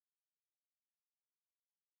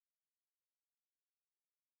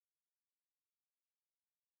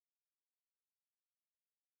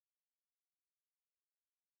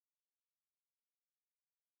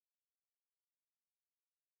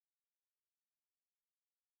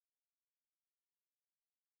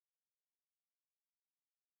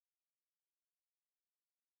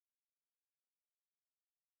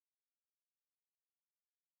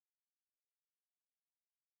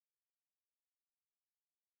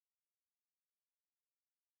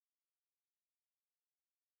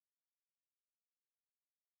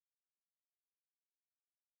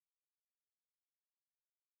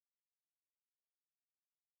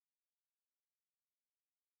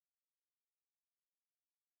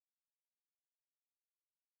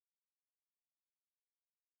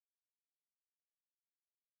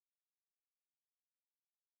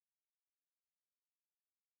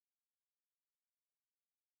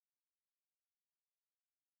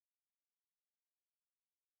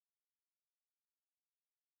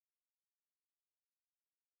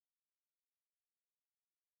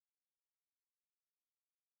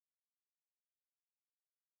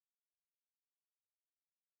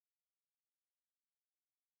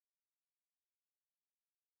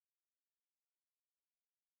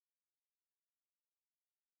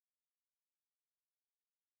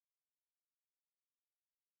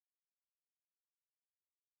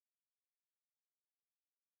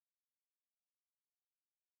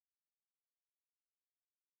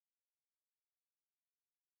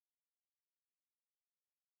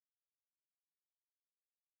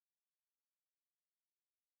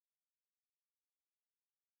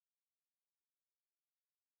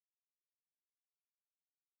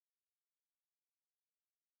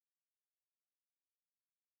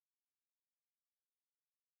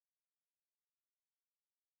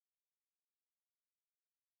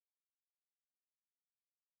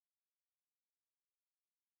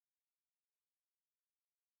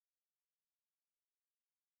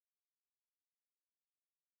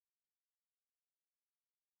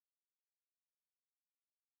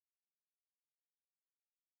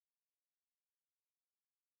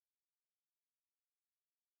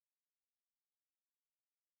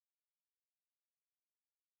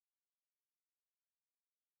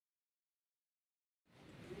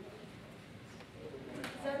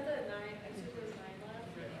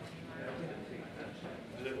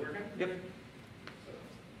Yep.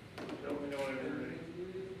 Let me know whenever you're ready.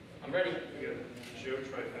 I'm ready. We got Joe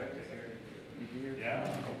trifecta here. Yeah.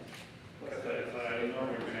 If I know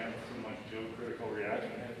we're going to have so much Joe critical reaction.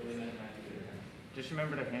 Just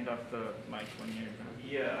remember to hand off the mic when you're done.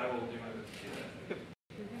 Yeah, I will do my best to do that.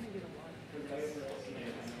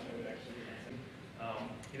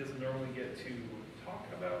 He doesn't normally get to talk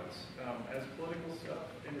about as political stuff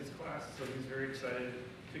in his class, so he's very excited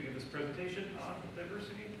to give this presentation on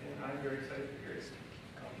diversity, and I'm very excited to hear it.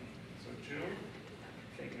 So Joe,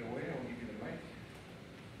 take it away. I'll give you the mic.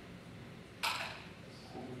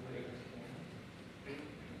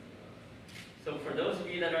 So for those of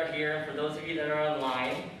you that are here, and for those of you that are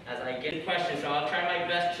online, as I get questions, so I'll try my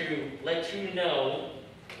best to let you know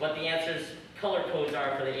what the answers, color codes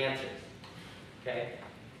are for the answers. Okay?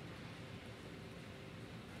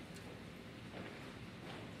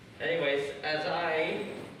 Anyways, as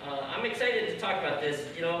I'm excited to talk about this.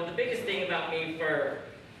 You know, the biggest thing about me for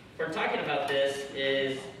talking about this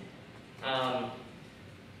is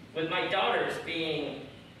with my daughters being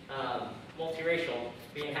multiracial,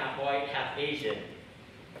 being half white, half Asian,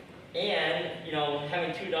 and you know,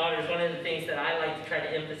 having two daughters, one of the things that I like to try to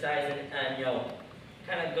emphasize and you know,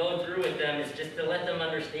 kind of go through with them is just to let them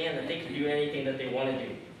understand that they can do anything that they want to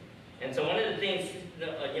do. And so one of the things,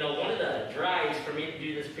 you know, one of the drives for me to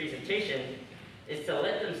do this presentation is to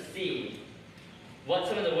let them see what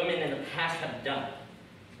some of the women in the past have done,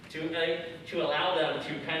 to allow them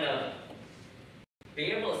to kind of be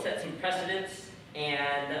able to set some precedents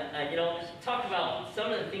and you know, talk about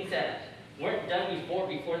some of the things that weren't done before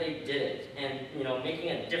they did it, and you know, making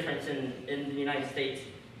a difference in the United States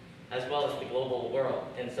as well as the global world.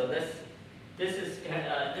 And so this is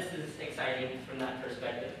exciting from that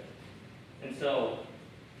perspective. And so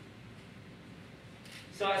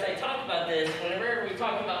as I talk about this, whenever we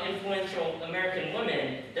talk about influential American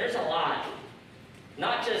women, there's a lot.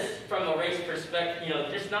 Not just from a race perspective, you know,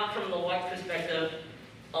 just not from the white perspective.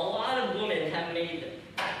 A lot of women have made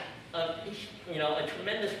a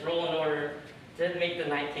tremendous role in order to make the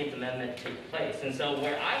 19th Amendment take place. And so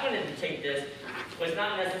where I wanted to take this was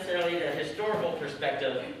not necessarily the historical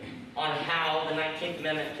perspective on how the 19th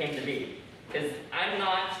Amendment came to be, because I'm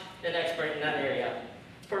not an expert in that area.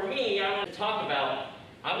 For me, I want to talk about,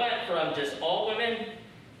 I went from just all women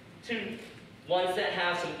to ones that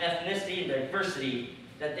have some ethnicity and diversity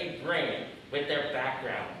that they bring with their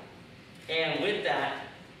background. And with that,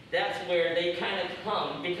 that's where they kind of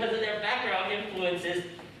come, because of their background influences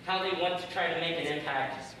how they want to try to make an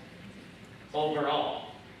impact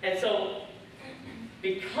overall. And so,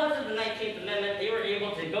 because of the 19th Amendment, they were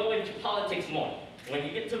able to go into politics more. When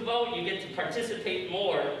you get to vote, you get to participate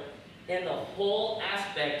more in the whole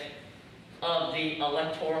aspect of the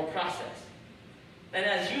electoral process. And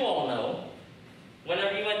as you all know,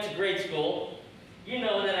 whenever you went to grade school, you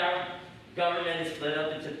know that our government is split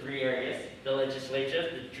up into three areas: the legislature,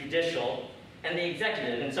 the judicial, and the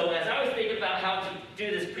executive. And so as I was thinking about how to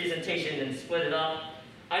do this presentation and split it up,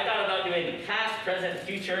 I thought about doing the past, present,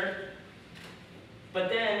 future. But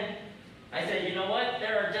then I said, you know what?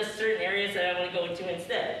 There are just certain areas that I want to go into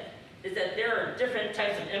instead. Is that there are different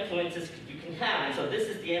types of influences you can have, and so this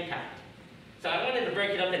is the impact. So I wanted to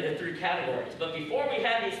break it up into three categories. But before we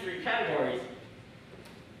had these three categories,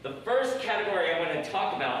 the first category I want to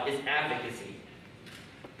talk about is advocacy.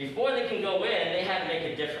 Before they can go in, they had to make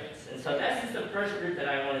a difference. And so this is the first group that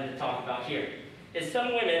I wanted to talk about here, is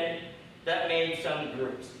some women that made some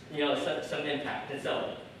groups, you know, some impact. And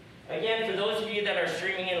so, again, for those of you that are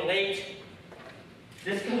streaming in late,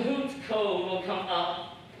 this Kahoot code will come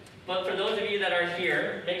up. But for those of you that are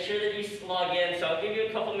here, make sure that you log in. So I'll give you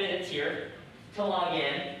a couple minutes here to log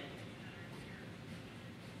in.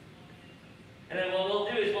 And then what we'll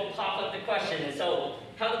do is we'll pop up the question. And so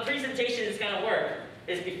how the presentation is going to work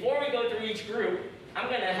is, before we go through each group, I'm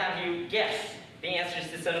going to have you guess the answers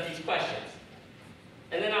to some of these questions.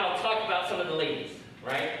 And then I'll talk about some of the ladies,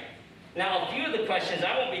 right? Now, a few of the questions,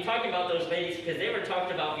 I won't be talking about those ladies because they were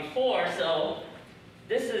talked about before. So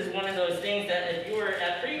this is one of those things that if you were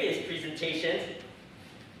at previous presentations,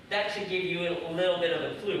 that should give you a little bit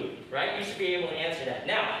of a clue, right? You should be able to answer that.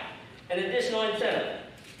 Now, an additional incentive.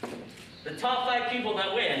 The top 5 people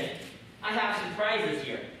that win, I have some prizes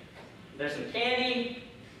here. There's some candy,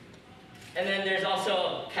 and then there's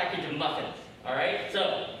also a package of muffins, all right?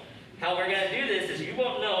 So how we're going to do this is you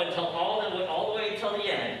won't know until all the way until the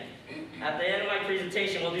end. At the end of my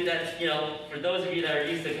presentation, we'll do that, you know, for those of you that are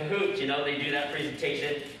used to Kahoot, you know, they do that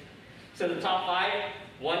presentation. So the top 5,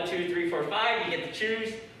 1, 2, 3, 4, 5, you get to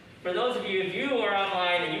choose. For those of you, if you are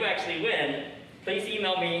online and you actually win, please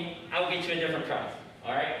email me. I will get you a different prize,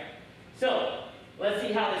 all right? So Let's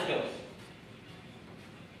see how this goes.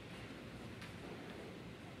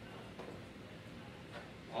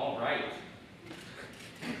 All right.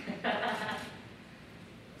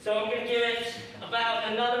 So I'm going to give it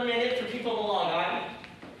about another minute for people to log on.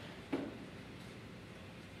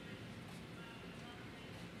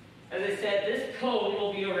 As I said, this code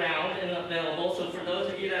will be around and available, so for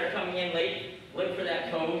those of you that are coming in late, look for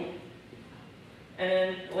that code. And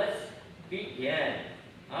then let's begin.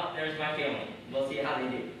 Oh, there's my family. We'll see how they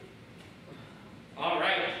do. All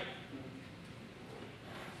right.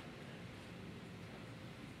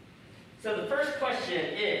 So the first question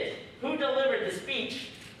is, who delivered the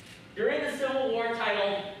speech during the Civil War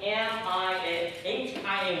titled, Ain't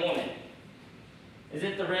I a Woman? Is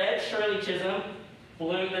it the red, Shirley Chisholm,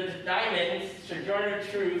 blue, the diamond, Sojourner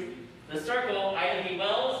Truth, the circle, Ida B.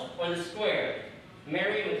 Wells, or the square,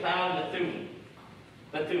 Mary McLeod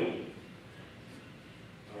Bethune?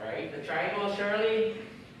 All right, the triangle is Shirley,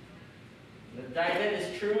 the diamond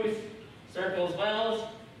is Truth, circle is Wells,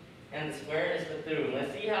 and the square is Bethune.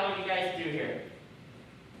 Let's see how you guys do here.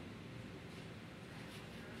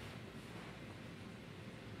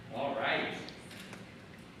 All right.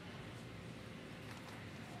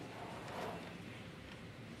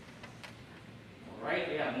 All right,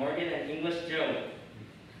 we have Morgan and English Joe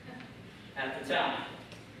at the top.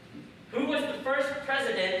 Who was the first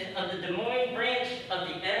president of the Des Moines branch of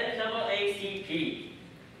the NAACP?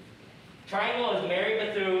 Triangle is Mary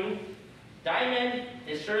Bethune. Diamond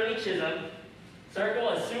is Shirley Chisholm. Circle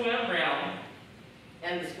is Sue M. Brown.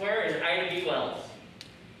 And the square is Ida B. Wells.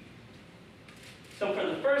 So for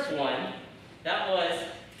the first one, that was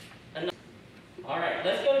another. All right,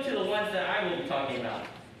 let's go to the ones that I will be talking about.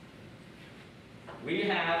 We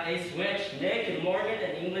have a switch. Nick and Morgan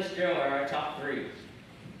and English Joe are our top three.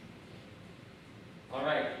 All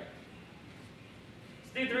right.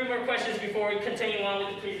 Let's do 3 more questions before we continue on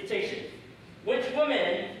with the presentation. Which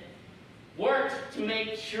woman worked to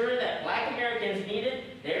make sure that Black Americans needed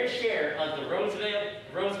their share of the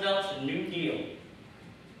Roosevelt's New Deal?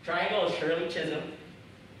 Triangle is Shirley Chisholm.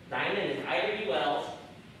 Diamond is Ida B. Wells.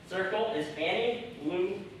 Circle is Fannie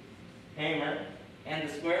Lou Hamer. And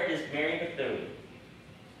the square is Mary Bethune.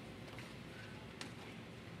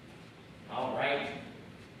 All right.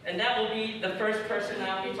 And that will be the first person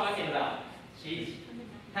I'll be talking about. She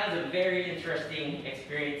has a very interesting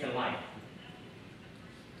experience in life.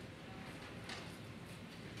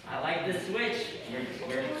 I like this switch.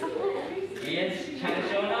 Ian's kind of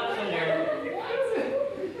showing up somewhere.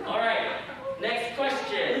 All right, next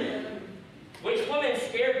question. Which woman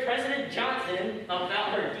scared President Johnson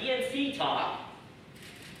about her DNC talk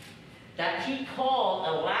that he called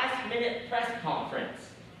a last-minute press conference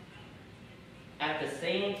at the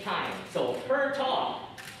same time? So her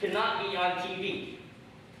talk could not be on TV.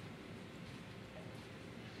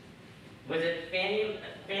 Was it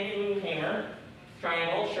Fannie Lou Hamer?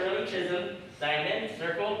 Triangle, Shirley Chisholm. Diamond,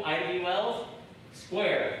 circle, Ida B. Wells.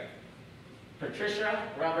 Square, Patricia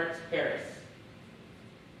Roberts Harris.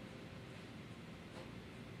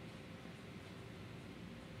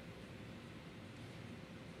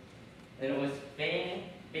 And it was Fannie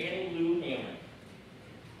Lou Hamer.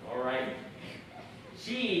 All right.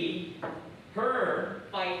 Her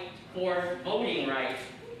fight for voting rights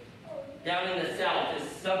down in the South is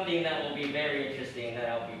something that will be very interesting that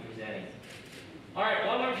I'll be presenting. All right,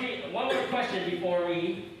 one more question before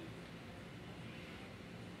we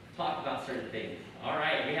talk about certain things. All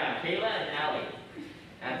right, we have Kayla and Allie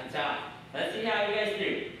at the top. Let's see how you guys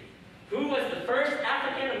do. Who was the first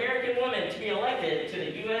African American woman to be elected to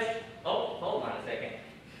the U.S. Oh, hold on a second.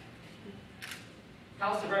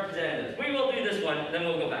 House of Representatives. We will do this one, then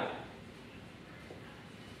we'll go back.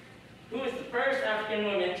 Who was the first African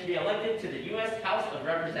woman to be elected to the U.S. House of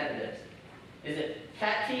Representatives? Is it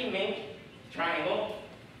Patsy Mink, triangle,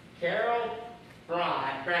 Carol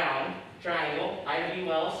Brown, triangle, Ida B.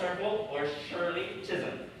 Wells, circle, or Shirley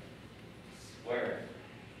Chisholm, square?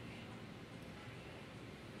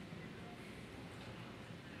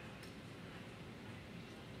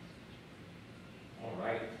 All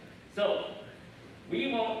right. So,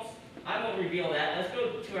 I won't reveal that. Let's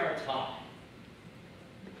go to our top.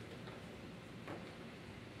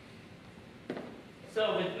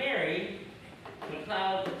 So with Mary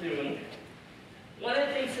McLeod Bethune, one of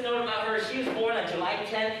the things to note about her, she was born on July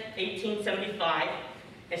 10th, 1875,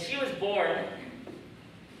 and she was born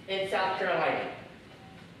in South Carolina.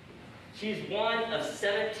 She's one of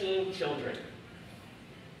 17 children.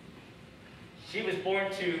 She was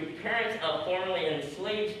born to parents of formerly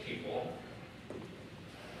enslaved people.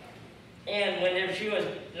 And when she was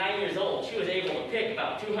 9 years old, she was able to pick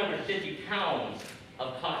about 250 pounds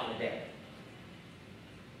of cotton a day.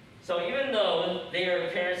 So even though they are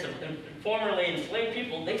parents of formerly enslaved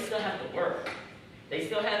people, they still have to work. They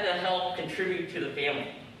still had to help contribute to the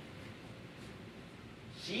family.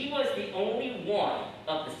 She was the only one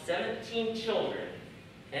of the 17 children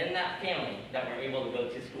in that family that were able to go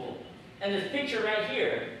to school. And this picture right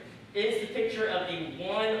here is the picture of the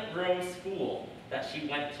one-room school that she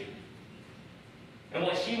went to. And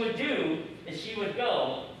what she would do is she would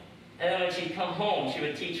go, and then when she'd come home, she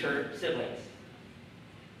would teach her siblings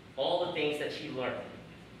all the things that she learned.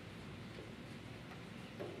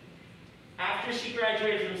 After she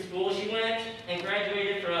graduated from school, she went and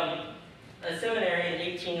graduated from a seminary in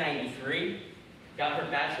 1893, got her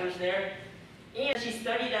bachelor's there, and she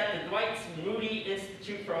studied at the Dwight Moody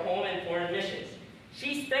Institute for Home and Foreign Missions.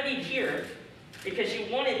 She studied here because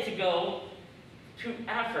she wanted to go to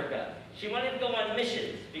Africa. She wanted to go on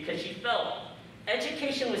missions because she felt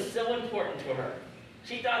education was so important to her.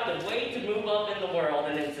 She thought the way to move up in the world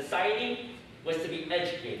and in society was to be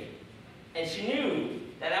educated. And she knew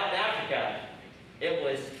that out in Africa, there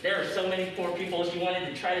were so many poor people, she wanted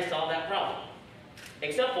to try to solve that problem.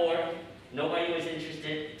 Except for, nobody was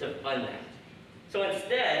interested to fund that. So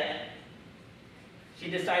instead, she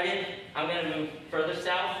decided, I'm going to move further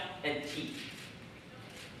south and teach.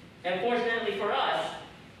 And fortunately for us,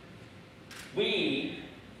 we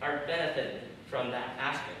are benefited from that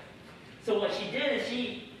aspect. So what she did is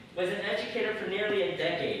she was an educator for nearly a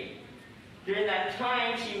decade. During that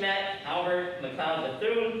time, she met Albert McLeod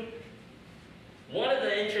Bethune. One of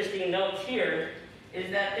the interesting notes here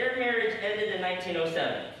is that their marriage ended in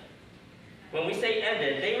 1907. When we say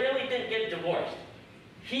ended, they really didn't get divorced.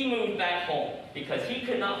 He moved back home because he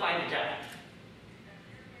could not find a job.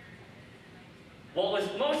 What was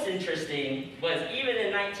most interesting was even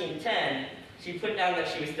in 1910, she put down that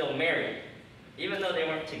she was still married, even though they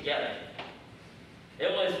weren't together.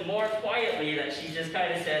 It was more quietly that she just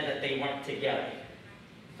kind of said that they weren't together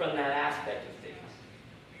from that aspect of things.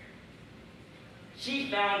 She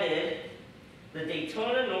founded the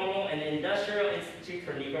Daytona Normal and Industrial Institute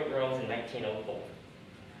for Negro Girls in 1904.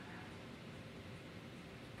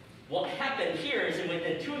 What happened here is that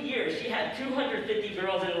within 2 years, she had 250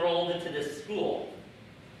 girls enrolled into this school,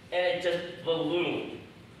 and it just ballooned.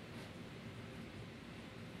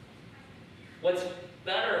 What's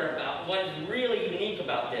really unique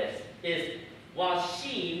about this is while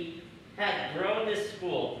she had grown this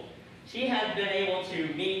school, she had been able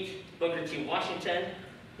to meet Booker T. Washington,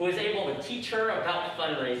 who was able to teach her about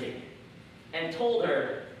fundraising, and told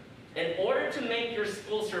her, in order to make your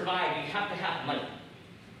school survive, you have to have money.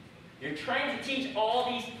 You're trying to teach all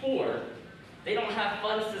these poor, they don't have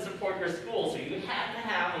funds to support your school, so you have to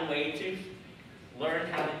have a way to learn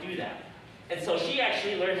how to do that. And so she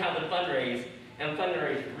actually learned how to fundraise, and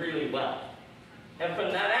fundraise really well. And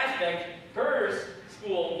from that aspect, her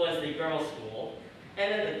school was the girls' school,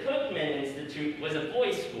 and then the Cookman Institute was a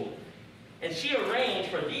boys' school. And she arranged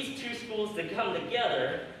for these two schools to come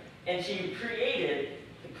together, and she created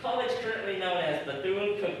the college currently known as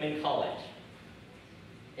Bethune-Cookman College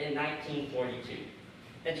in 1942.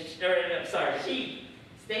 And she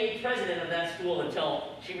stayed president of that school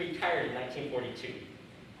until she retired in 1942.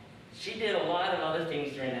 She did a lot of other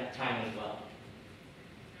things during that time as well.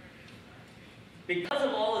 Because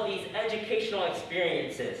of all of these educational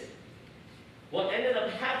experiences, what ended up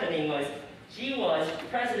happening was she was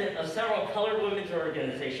president of several colored women's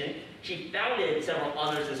organizations. She founded several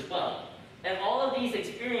others as well. And all of these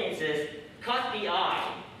experiences caught the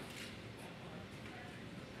eye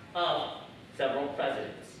of several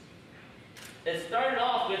presidents. It started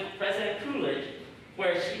off with President Coolidge,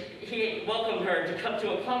 where he welcomed her to come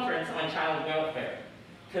to a conference on child welfare.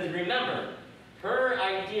 Because remember, her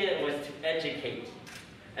idea was to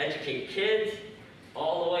educate kids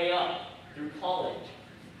all the way up through college.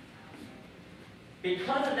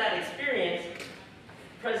 Because of that experience,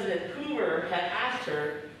 President Hoover had asked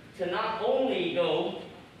her to not only go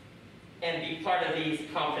and be part of these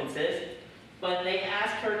conferences, but they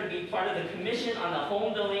asked her to be part of the Commission on the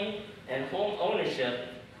Home Building and Home Ownership.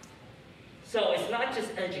 So it's not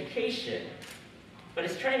just education, but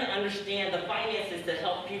it's trying to understand the finances to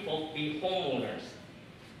help people be homeowners.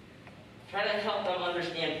 Try to help them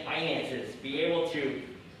understand finances, be able to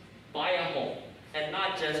buy a home, and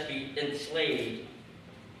not just be enslaved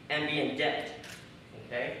and be in debt,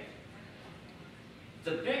 okay?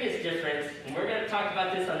 The biggest difference, and we're going to talk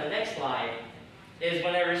about this on the next slide, is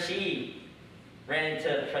whenever she ran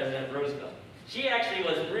into President Roosevelt. She actually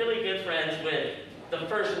was really good friends with the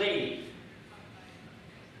First Lady.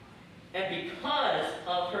 And because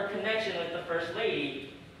of her connection with the First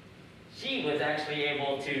Lady, she was actually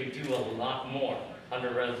able to do a lot more under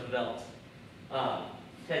Roosevelt's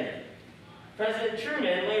tenure. President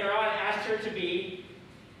Truman later on asked her to be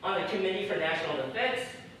on the Committee for National Defense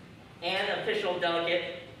and official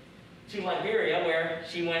delegate to Liberia, where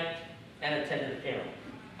she went and attended the funeral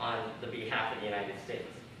on the behalf of the United States.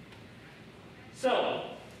 So,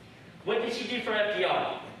 what did she do for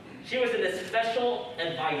FDR? She was an special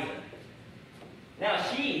advisor. Now,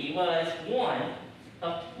 she was one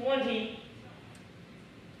of 20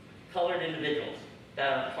 colored individuals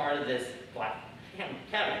that are part of this black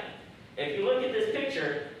cabinet. If you look at this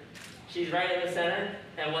picture, she's right in the center,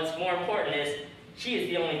 and what's more important is she is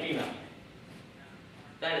the only female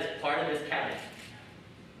that is part of this cabinet.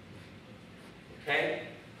 Okay?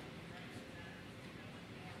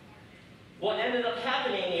 What ended up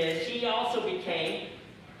happening is she also became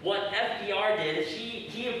what FDR did. Is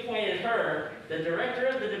he appointed her the director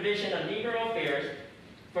of the Division of Negro Affairs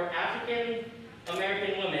for African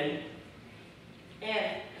American women,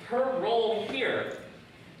 and her role here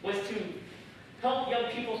was to help young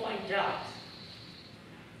people find jobs.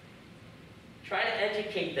 Try to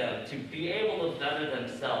educate them to be able to better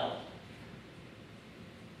themselves.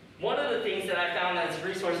 One of the things that I found as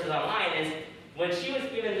resources online is when she was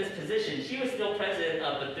given this position, she was still president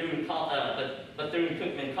of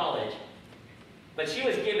Bethune-Cookman College, but she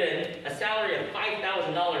was given a salary of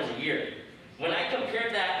 $5,000 a year. When I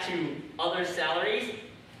compared that to other salaries,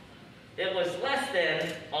 it was less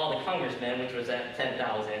than all the congressmen, which was at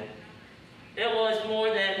 $10,000. It was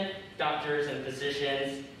more than doctors and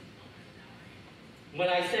physicians. When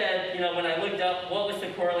I said, when I looked up what was the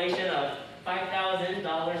correlation of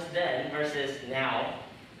 $5,000 then versus now,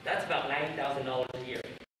 that's about $90,000 a year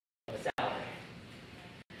of salary.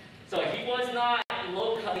 So he was not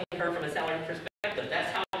low-cutting her from a salary perspective.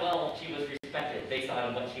 That's how well she was respected based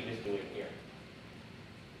on what she was doing here.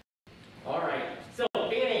 All right, so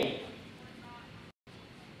Fanny.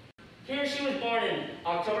 Here she was born in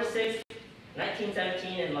October 6,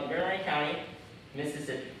 1917 in Montgomery County,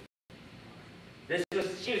 Mississippi.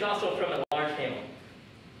 She was also from a large family.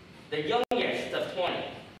 The youngest of 20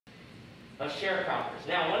 of sharecroppers.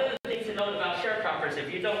 Now, one of the things to note about sharecroppers,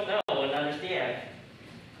 if you don't know and understand,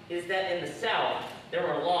 is that in the South, there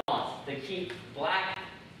were laws to keep black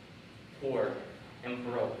poor and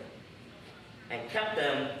broke and kept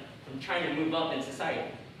them from trying to move up in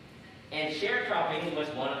society. And sharecropping was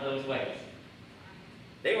one of those ways.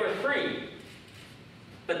 They were free,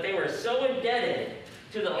 but they were so indebted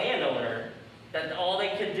to the landowner that all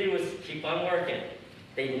they could do was keep on working.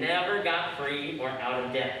 They never got free or out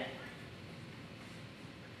of debt.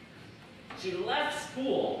 She left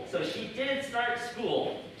school, so she did start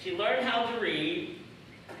school. She learned how to read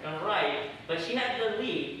and write, but she had to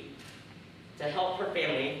leave to help her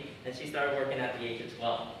family, and she started working at the age of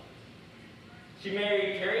 12. She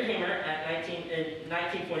married Harry Hammer in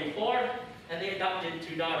 1944, and they adopted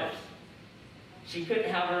 2 daughters. She couldn't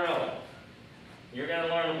have her own. You're going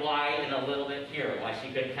to learn why in a little bit here, why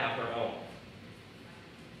she couldn't have her own.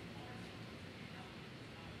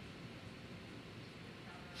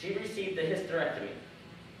 She received a hysterectomy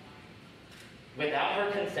without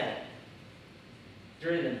her consent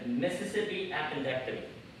during the Mississippi appendectomy.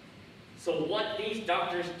 So what these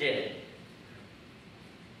doctors did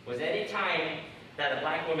was any time that a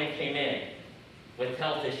black woman came in with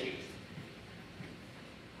health issues,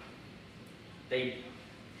 they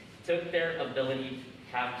took their ability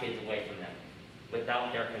to have kids away from them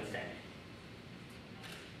without their consent,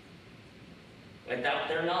 without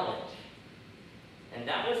their knowledge. And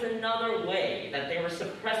that was another way that they were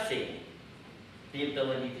suppressing the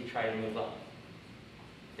ability to try to move up.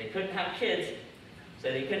 They couldn't have kids, so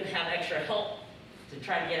they couldn't have extra help to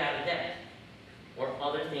try to get out of debt or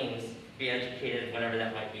other things, be educated, whatever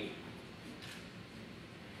that might be.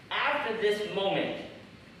 After this moment,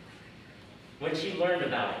 when she learned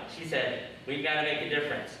about it, she said, we've got to make a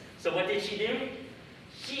difference. So what did she do?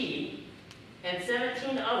 She and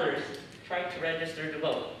 17 others tried to register to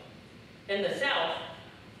vote. In the South,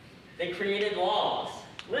 they created laws,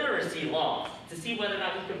 literacy laws, to see whether or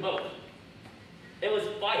not you could vote. It was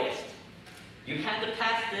biased. You had to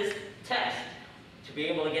pass this test to be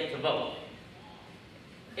able to get to vote.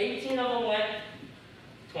 18 of them went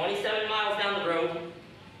 27 miles down the road.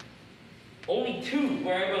 Only 2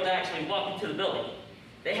 were able to actually walk into the building.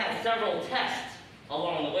 They had several tests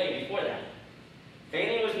along the way before that.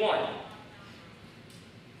 Fanny was one.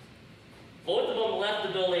 Both of them left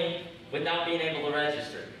the building without being able to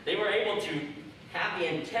register. They were able to have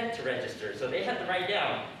the intent to register, so they had to write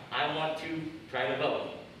down, I want to try to vote.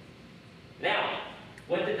 Now,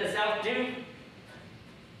 what did the South do?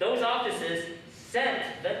 Those offices sent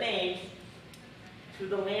the names to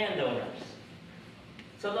the landowners.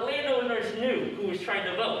 So the landowners landowners knew who was trying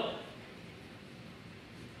to vote.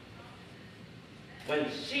 When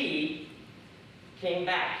she came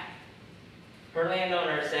back, her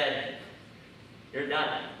landowner said, "You're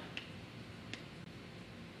done."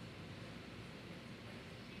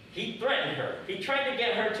 He threatened her. He tried to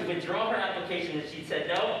get her to withdraw her application, and she said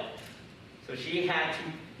no. So she had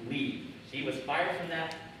to leave. She was fired from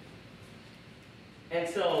that. And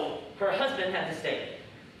so her husband had to stay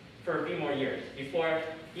for a few more years before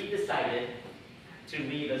he decided to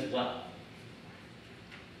leave as well.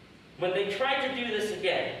 When they tried to do this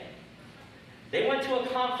again, they went to a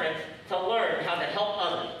conference to learn how to help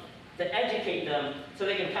others, to educate them so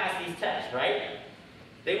they can pass these tests, right?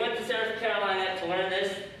 They went to South Carolina to learn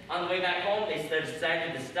this. On the way back home, they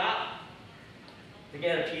decided to stop to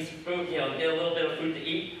get a piece of food, get a little bit of food to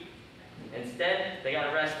eat. Instead, they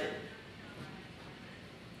got arrested.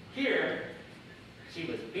 Here, she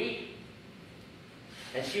was beat,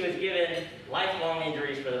 and she was given lifelong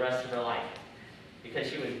injuries for the rest of her life because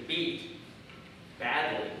she was beat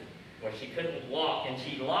badly, where she couldn't walk, and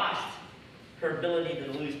she lost her ability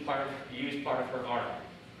to use part of her arm.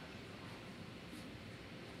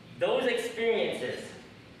 Those experiences,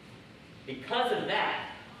 because of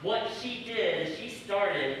that, what she did is she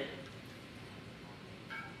started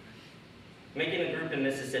making a group in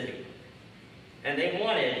Mississippi. And they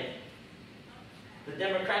wanted the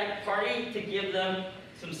Democratic Party to give them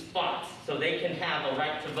some spots so they can have a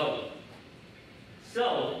right to vote.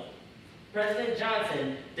 So, President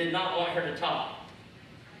Johnson did not want her to talk.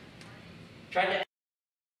 Tried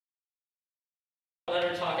to let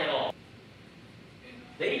her talk at all.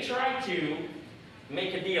 They tried to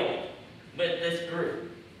make a deal with this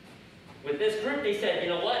group. With this group, they said, you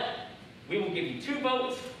know what? We will give you 2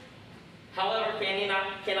 votes. However, Fanny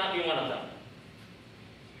cannot be one of them.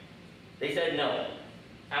 They said no.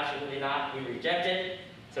 Absolutely not. We reject it.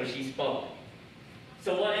 So she spoke.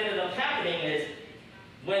 So what ended up happening is,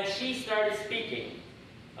 when she started speaking,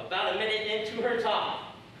 about a minute into her talk,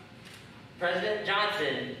 President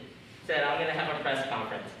Johnson said, "I'm going to have a press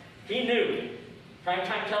conference." He knew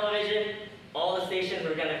primetime television, all the stations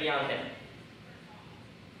were going to be on him.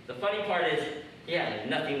 The funny part is, he had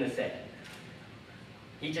nothing to say.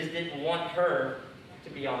 He just didn't want her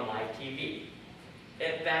to be on live TV.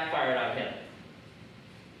 It backfired on him.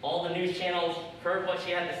 All the news channels heard what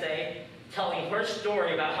she had to say, telling her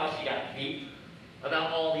story about how she got beat,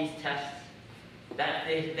 about all these tests that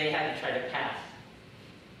they had to try to pass.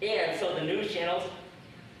 And so the news channels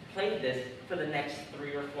played this for the next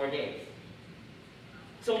 3 or 4 days.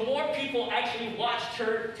 So more people actually watched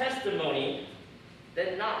her testimony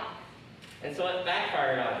than not. And so it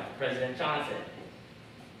backfired on President Johnson.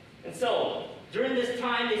 And so during this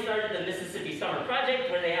time, they started the Mississippi Summer Project,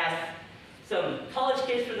 where they asked some college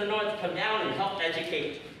kids from the North to come down and help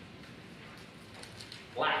educate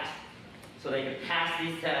blacks so they could pass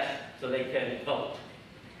these tests so they could vote.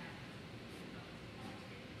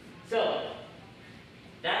 So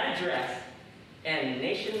that address and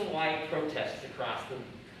nationwide protests across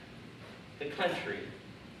the country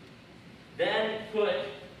then put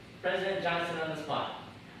President Johnson on the spot,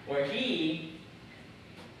 where he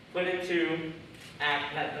put into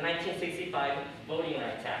act the 1965 Voting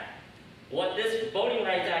Rights Act. What this Voting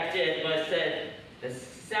Rights Act did was said, the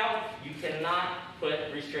South, you cannot put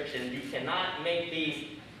restrictions, you cannot make these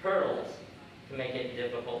hurdles to make it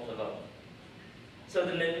difficult to vote. So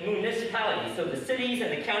the municipalities, so the cities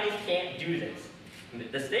and the counties can't do this.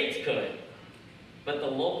 The states could, but the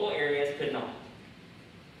local areas could not.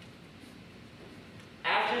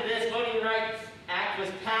 After this Voting Rights Act was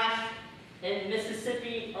passed, in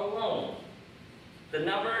Mississippi alone, the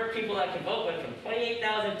number of people that could vote went from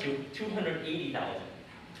 28,000 to 280,000.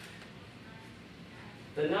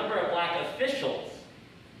 The number of black officials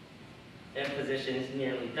in positions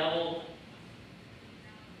nearly doubled.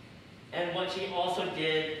 And what she also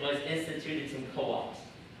did was instituted some co-ops.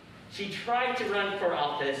 She tried to run for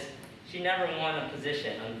office. She never won a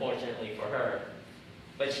position, unfortunately for her,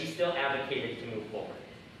 but she still advocated to move forward.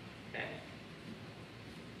 Okay.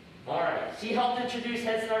 All right, she helped introduce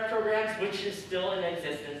Head Start programs, which is still in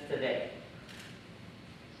existence today.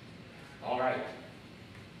 All right.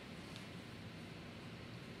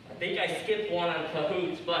 I think I skipped one on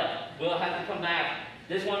cahoots, but we'll have to come back.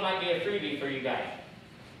 This one might be a freebie for you guys.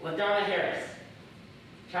 LaDarla Harris,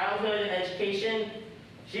 childhood and education.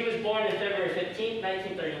 She was born on February 15,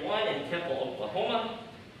 1931 in Temple, Oklahoma.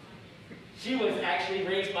 She was actually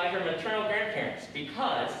raised by her maternal grandparents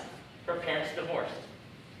because her parents divorced.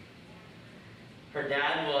 Her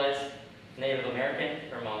dad was Native American,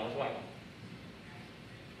 her mom was white.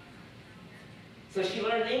 So she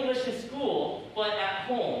learned English in school, but at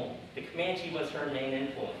home, because Comanche was her main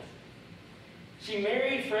influence. She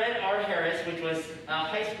married Fred R. Harris, which was a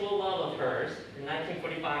high school love of hers, in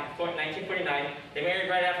 1949. They married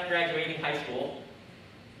right after graduating high school.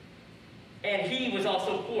 And he was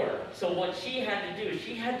also poor. So what she had to do is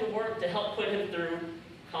she had to work to help put him through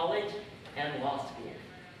college and law school.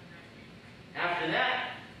 After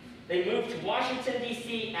that, they moved to Washington,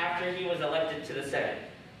 D.C. after he was elected to the Senate.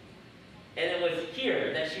 And it was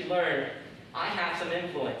here that she learned, I have some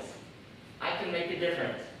influence. I can make a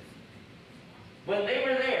difference. When they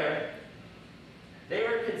were there, they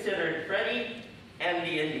were considered Freddie and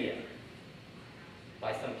the Indian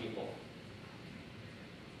by some people.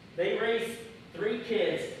 They raised 3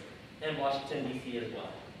 kids in Washington, D.C. as well.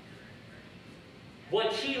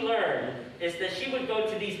 What she learned is that she would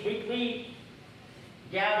go to these weekly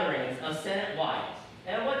gatherings of Senate wives.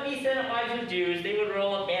 And what these Senate wives would do is they would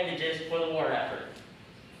roll up bandages for the war effort.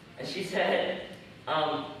 And she said,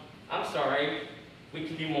 I'm sorry, we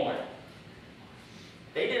can do more.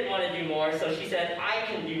 They didn't want to do more, so she said, I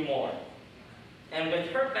can do more. And with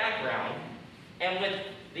her background, and with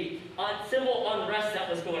the civil unrest that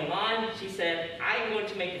was going on, she said, I'm going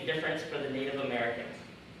to make a difference for the Native Americans.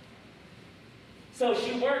 So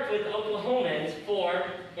she worked with Oklahomans for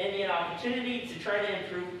Indian Opportunity to try to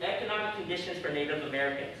improve economic conditions for Native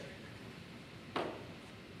Americans.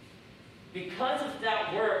 Because of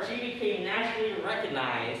that work, she became nationally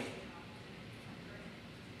recognized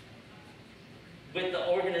with the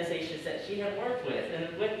organizations that she had worked with.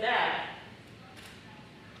 And with that,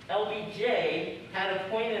 LBJ had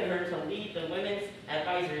appointed her to lead the Women's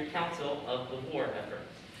Advisory Council of the war effort.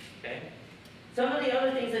 Okay? Some of the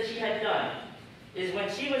other things that she had done is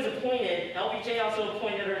when she was appointed, LBJ also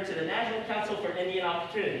appointed her to the National Council for Indian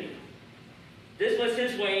Opportunity. This was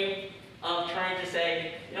his way of trying to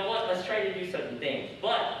say, you know what, let's try to do certain things.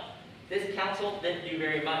 But this council didn't do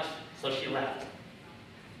very much, so she left.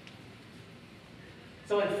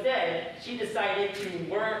 So instead, she decided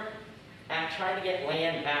to work at trying to get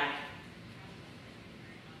land back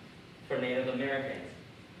for Native Americans.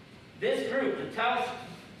 This group, the Taos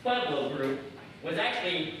Pueblo group, was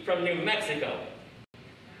actually from New Mexico.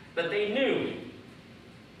 But they knew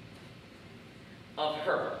of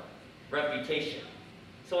her reputation.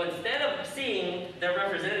 So instead of seeing their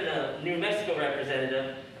representative, New Mexico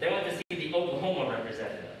representative, they went to see the Oklahoma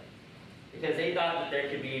representative because they thought that there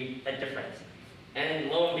could be a difference. And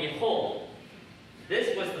lo and behold,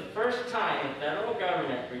 this was the first time the federal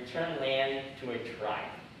government returned land to a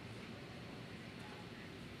tribe.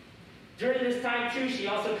 During this time, too, she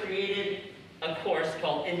also created a course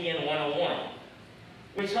called Indian 101,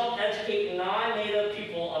 which helped educate non-Native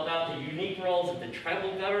people about the unique roles of the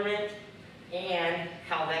tribal government and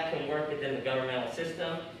how that can work within the governmental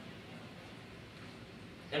system.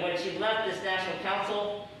 And when she left this national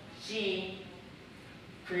council, she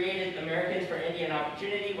created Americans for Indian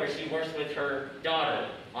Opportunity, where she works with her daughter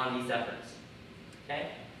on these efforts. Okay?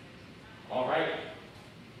 All right.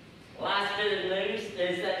 Last bit of news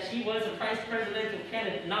is that she was a vice presidential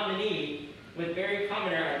candidate nominee with Barry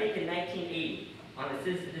Commoner, I think in 1980, on the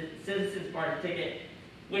Citizens Party ticket,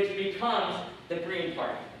 which becomes the Green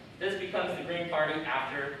Party. This becomes the Green Party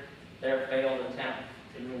after their failed attempt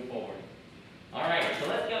to move forward. All right, so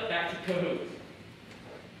let's go back to cahoots.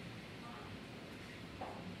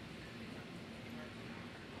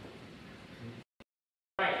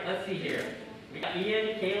 All right, let's see here. We got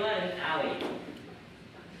Ian, Kayla, and Allie.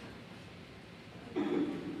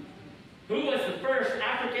 Who was the first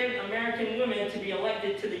African-American woman to be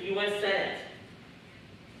elected to the U.S. Senate?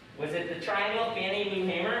 Was it the triangle, Fannie Lou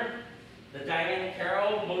Hamer, the diamond,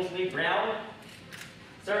 Carol Moseley Brown,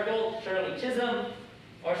 circle, Shirley Chisholm,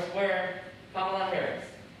 or square, Kamala Harris?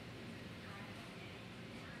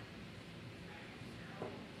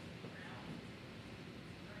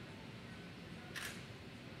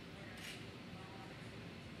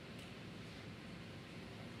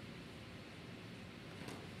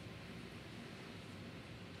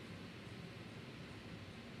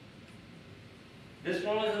 This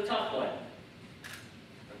one was a tough one.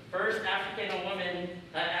 The first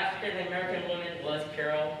African-American woman was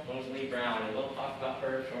Carol Moseley Brown, and we'll talk about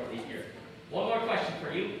her shortly here. One more question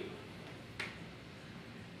for you.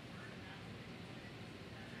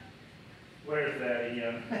 Where's that,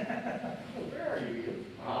 Ian? Where are you?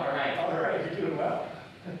 All right. All right, you're doing well.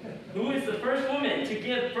 Who is the first woman to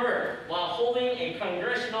give birth while holding a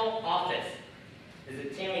congressional office? Is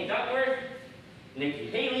it Tammy Duckworth, Nikki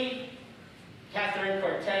Haley, Catherine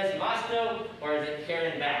Cortez Masto, or is it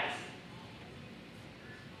Karen Bass?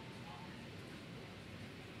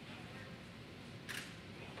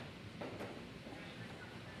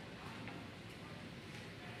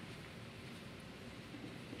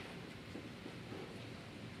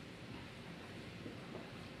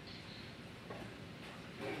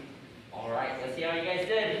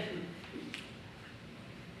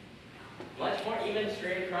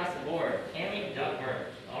 Tammy Duckworth.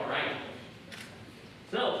 All right.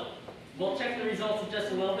 So, we'll check the results in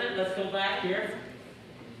just a little bit. Let's go back here.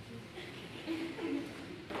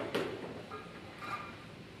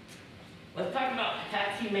 Let's talk about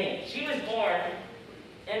Patsy May. She was born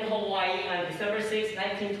in Hawaii on December 6,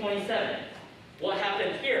 1927. What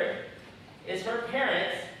happened here is her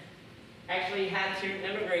parents actually had to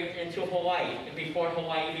immigrate into Hawaii before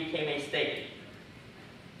Hawaii became a state.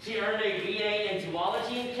 She earned a BA in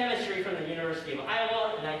zoology and chemistry from the University of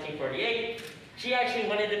Iowa in 1948. She actually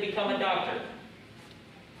wanted to become a doctor.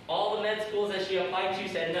 All the med schools that she applied to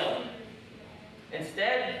said no.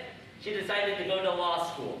 Instead, she decided to go to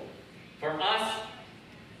law school. For us,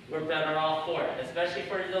 we're better off for it, especially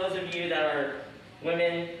for those of you that are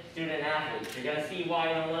women student athletes. You're going to see why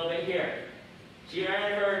in a little bit here. She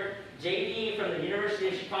earned her JD from the University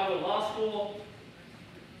of Chicago Law School,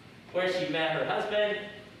 where she met her husband,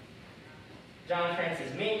 John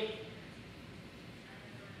Francis Mink.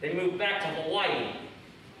 They moved back to Hawaii.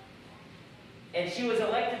 And she was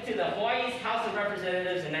elected to the Hawaii's House of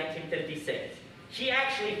Representatives in 1956. She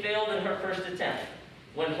actually failed in her first attempt.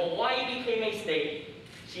 When Hawaii became a state,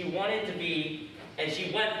 she wanted to be, and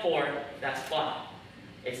she went for that spot.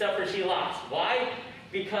 Except for she lost. Why?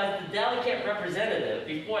 Because the delegate representative,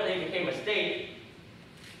 before they became a state,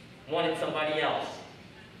 wanted somebody else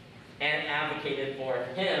and advocated for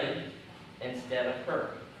him instead of her.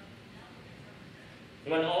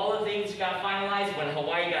 When all the things got finalized, when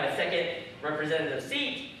Hawaii got a second representative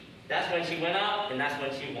seat, that's when she went up and that's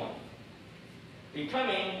when she won.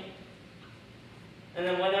 Becoming, and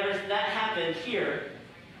then whenever that happened here,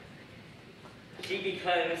 she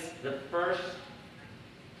becomes the first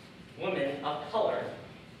woman of color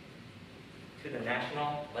to the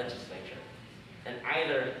national legislature, in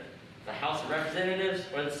either the House of Representatives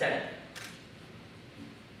or the Senate.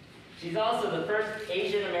 She's also the first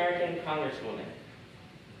Asian American congresswoman.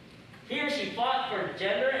 Here she fought for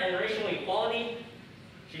gender and racial equality.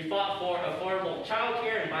 She fought for affordable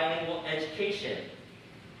childcare and bilingual education.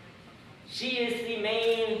 She is the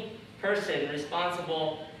main person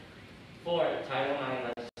responsible for Title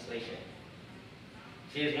IX legislation.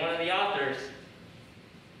 She is one of the authors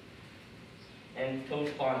and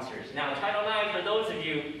co-sponsors. Now, Title IX, for those of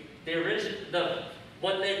you,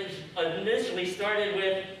 what they initially started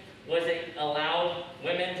with was it allowed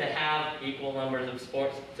women to have equal numbers of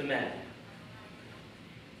sports to men.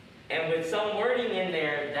 And with some wording in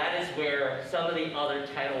there, that is where some of the other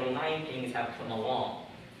Title IX things have come along.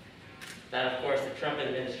 That, of course, the Trump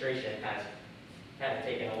administration has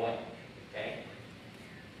taken away. Okay?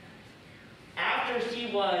 After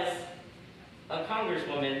she was a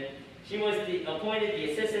congresswoman, she was appointed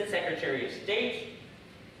the Assistant Secretary of State,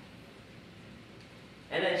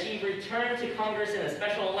 and then she returned to Congress in a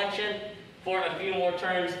special election for a few more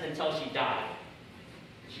terms until she died.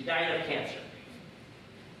 She died of cancer.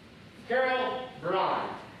 Carol Brown.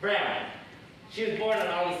 She was born on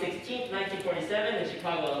August 16, 1947 in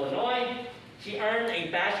Chicago, Illinois. She earned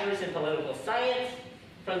a bachelor's in political science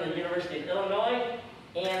from the University of Illinois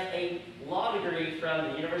and a law degree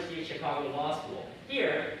from the University of Chicago Law School.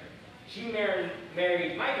 Here, she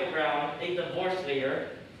married Michael Brown, a divorce lawyer,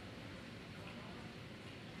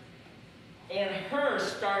 and her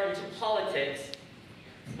start into politics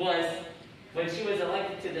was when she was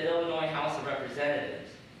elected to the Illinois House of Representatives.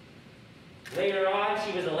 Later on,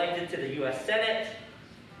 she was elected to the U.S. Senate,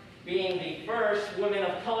 being the first woman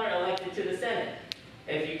of color elected to the Senate.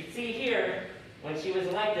 If you can see here, when she was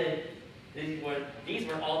elected, these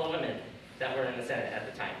were all the women that were in the Senate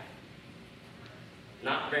at the time.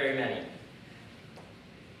 Not very many.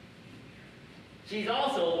 She's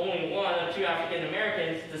also only one of two African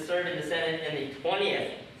Americans to serve in the Senate in the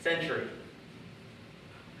 20th century.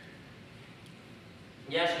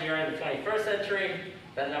 Yes, we are in the 21st century.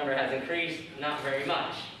 That number has increased, not very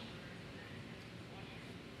much.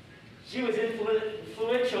 She was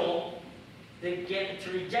influential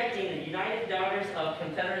to rejecting the United Daughters of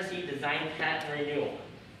Confederacy design patent renewal.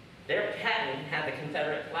 Their patent had the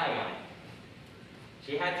Confederate flag on it.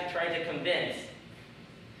 She had to try to convince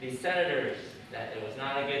the senators that it was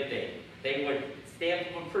not a good thing. They would stamp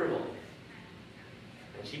of approval.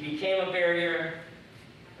 And she became a barrier,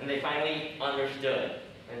 and they finally understood,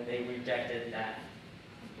 and they rejected that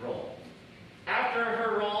role. After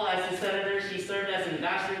her role as a senator, she served as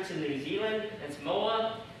ambassador to New Zealand and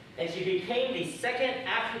Samoa, and she became the second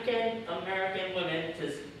African American woman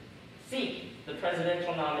to seek the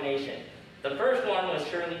presidential nomination. The first one was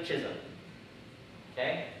Shirley Chisholm.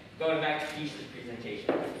 Okay? Going back to Keisha's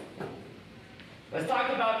presentation. Let's talk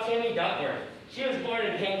about Tammy Duckworth. She was born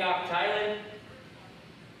in Bangkok, Thailand.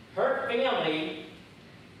 Her family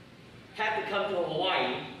had to come to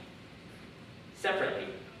Hawaii separately.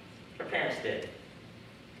 Her parents did.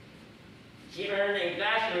 She earned a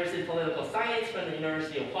bachelor's in political science from the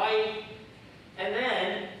University of Hawaii, and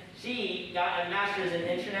then she got a master's in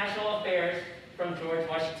international affairs from George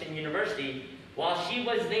Washington University. While she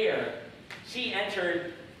was there, she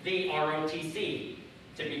entered the ROTC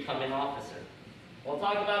to become an officer. We'll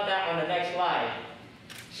talk about that on the next slide.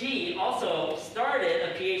 She also started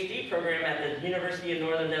a PhD program at the University of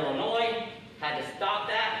Northern Illinois, had to stop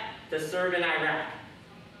that to serve in Iraq.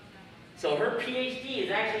 So her PhD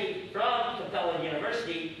is actually from Capella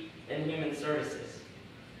University in Human Services.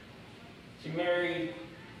 She married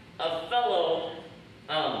a fellow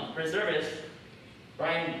reservist,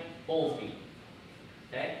 Brian Bowlesby.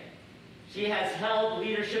 Okay? She has held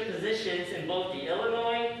leadership positions in both the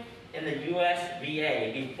Illinois and the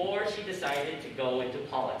USVA before she decided to go into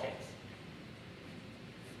politics.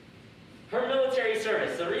 Her military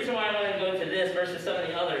service, the reason why I want to go into this versus some of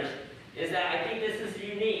the others, is that I think this is a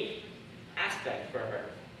unique aspect for her,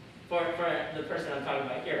 for the person I'm talking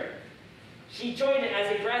about here. She joined it as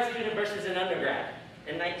a grad student versus an undergrad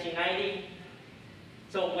in 1990.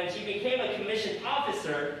 So when she became a commissioned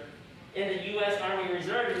officer in the U.S. Army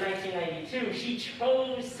Reserve in 1992, she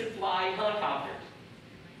chose to fly helicopters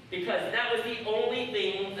because that was the only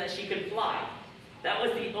thing that she could fly. That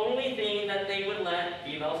was the only thing that they would let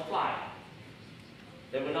females fly.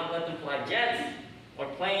 They would not let them fly jets or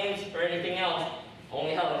planes or anything else,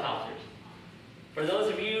 only helicopters. For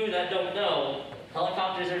those of you that don't know,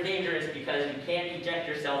 helicopters are dangerous because you can't eject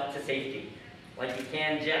yourself to safety, like you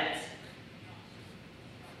can jets.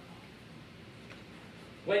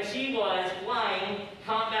 When she was flying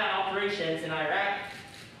combat operations in Iraq,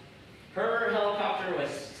 her helicopter was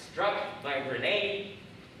struck by a grenade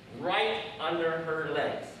right under her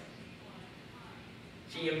legs.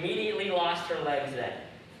 She immediately lost her legs then.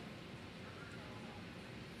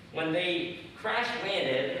 When they crash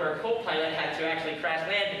landed, her co-pilot had to actually crash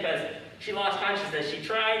land because she lost consciousness. She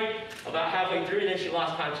tried about halfway through, then she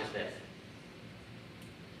lost consciousness.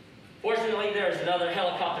 Fortunately, there was another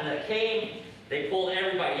helicopter that came. They pulled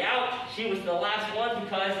everybody out. She was the last one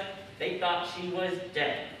because they thought she was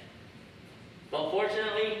dead. But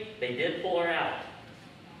fortunately, they did pull her out.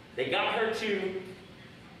 They got her to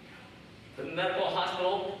the medical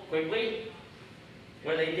hospital quickly,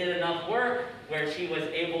 where they did enough work, where she was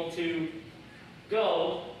able to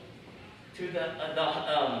go to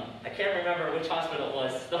I can't remember which hospital it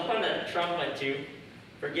was, the one that Trump went to,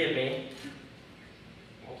 forgive me.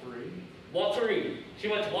 Walter Reed? Walter Reed. She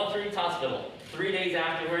went to Walter Reed's hospital. 3 days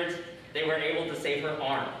afterwards, they were able to save her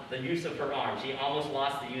arm, the use of her arm. She almost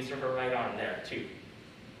lost the use of her right arm there, too.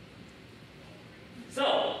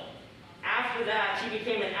 So, after that, she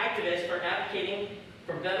became an activist for advocating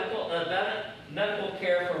for medical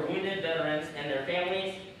care for wounded veterans and their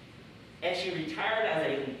families, and she retired as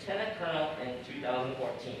a lieutenant colonel in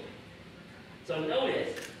 2014. So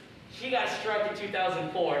notice, she got struck in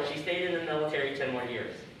 2004. She stayed in the military 10 more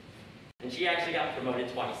years. And she actually got promoted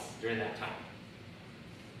twice during that time.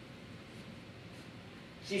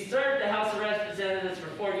 She served the House of Representatives for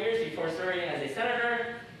 4 years before serving as a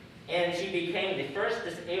senator, and she became the first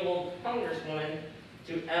disabled congresswoman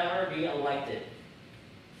to ever be elected.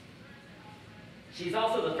 She's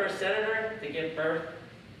also the first senator to give birth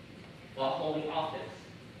while holding office.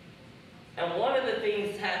 And one of the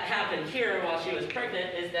things that happened here while she was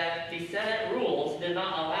pregnant is that the Senate rules did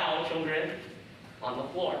not allow children on the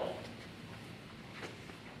floor.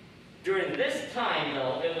 During this time,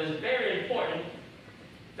 though, it was very important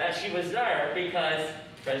that she was there because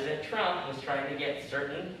President Trump was trying to get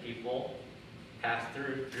certain people passed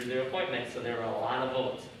through their appointments, so there were a lot of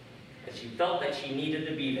votes. And she felt that she needed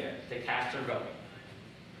to be there to cast her vote.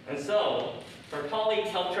 And so, her colleagues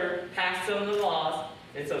helped her pass some of the laws,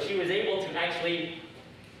 and so she was able to actually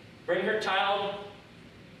bring her child,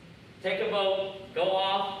 take a vote, go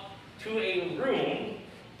off to a room,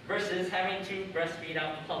 versus having to breastfeed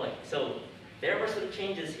out in public. So, there were some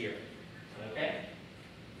changes here. Okay?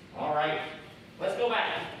 All right. Let's go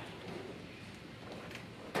back.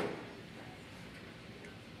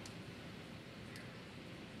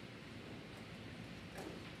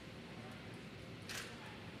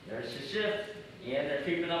 There's the shift. Yeah, they're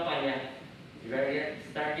creeping up on you. You better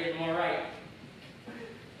start getting more right.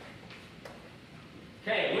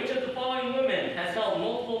 Okay, which of the following women has held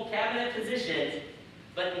multiple cabinet positions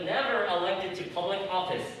but never elected to public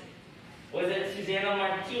office? Was it Susanna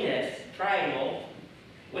Martinez, triangle?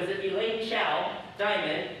 Was it Elaine Chao,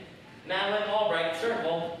 diamond? Madeleine Albright,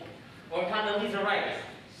 circle? Or Condoleezza Rice,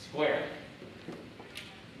 square?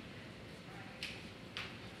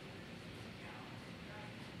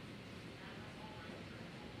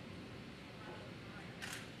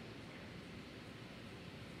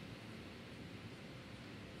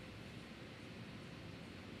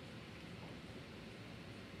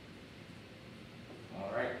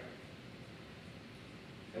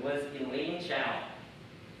 It was Elaine Chow.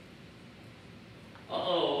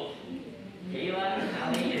 Uh-oh. Kayla,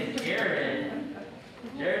 Ali, and Jared.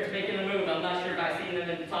 Jared's making a move. I'm not sure if I've seen them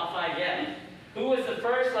in the top 5 yet. Who was the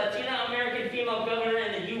first Latina American female governor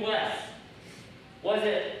in the U.S.? Was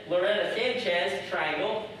it Loretta Sanchez,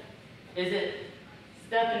 triangle? Is it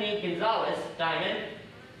Stephanie Gonzalez, diamond?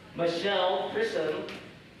 Michelle Grissom,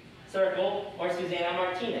 circle? Or Susana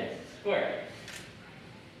Martinez, square?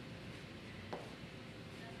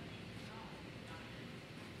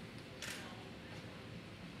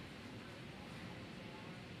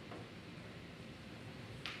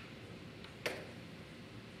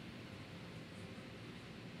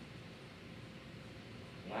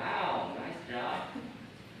 Wow, nice job.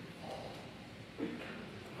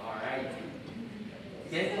 All right.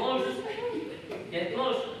 Get close. Get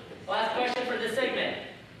close. Last question for this segment.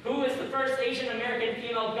 Who is the first Asian American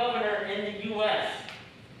female governor in the U.S.?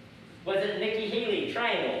 Was it Nikki Haley,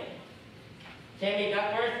 triangle? Tammy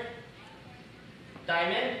Duckworth,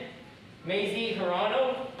 diamond? Mazie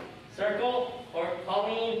Hirono, circle? Or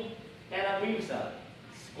Colleen Hanabusa,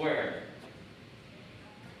 square?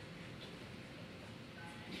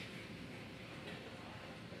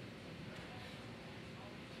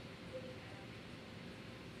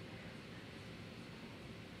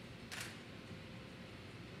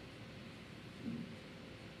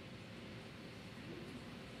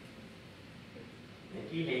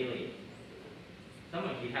 Nikki Haley. Some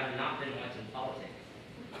of you have not been watching politics.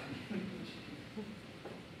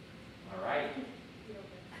 All right.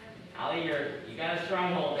 Ali, you got a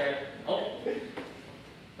stronghold there. Oh,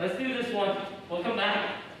 let's do this one. We'll come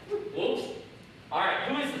back. Whoops. All right.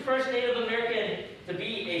 Who is the first Native American to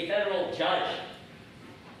be a federal judge?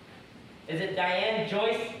 Is it Diane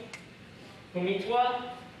Joyce, Humitwa,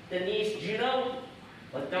 Denise Juneau,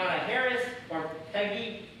 LaDonna Harris, or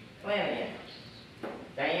Peggy Flanagan?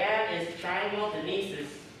 Diane is triangle, Denise is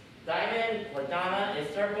diamond, LaDonna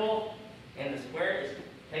is circle, and the square is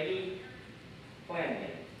Peggy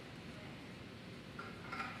Flanagan.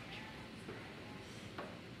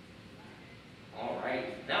 All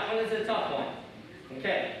right, that one is a tough one.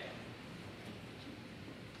 Okay.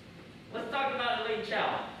 Let's talk about Elaine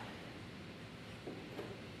Chow.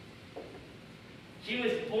 She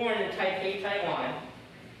was born in Taipei, Taiwan,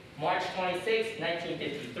 March 26,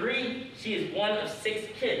 1953. She is one of 6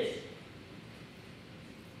 kids.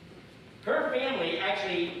 Her family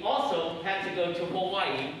actually also had to go to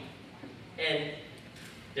Hawaii in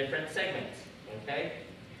different segments, okay?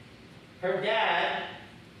 Her dad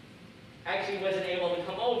actually wasn't able to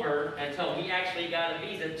come over until he actually got a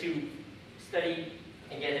visa to study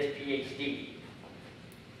and get his PhD.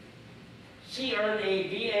 She earned a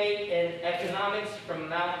BA in economics from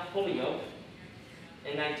Mount Holyoke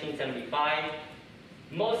in 1975.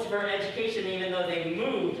 Most of her education, even though they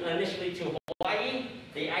moved initially to Hawaii,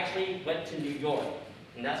 they actually went to New York,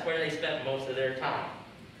 and that's where they spent most of their time.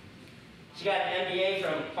 She got an MBA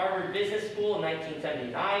from Harvard Business School in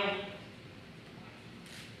 1979,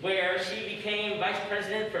 where she became vice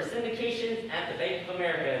president for syndications at the Bank of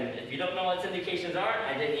America. And if you don't know what syndications are,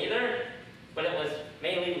 I didn't either, but it was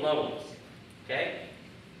mainly loans, okay?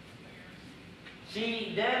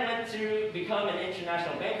 She then went to become an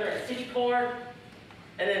international banker at Citicorp,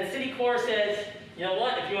 and then Citicorp says, you know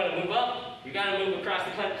what, if you want to move up, you got to move across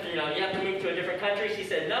the country, you have to move to a different country. She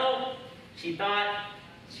said no. She thought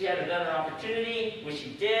she had a better opportunity, which she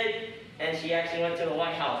did, and she actually went to the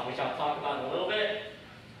White House, which I'll talk about in a little bit.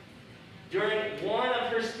 During one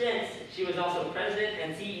of her stints, she was also president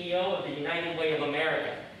and CEO of the United Way of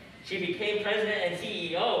America. She became president and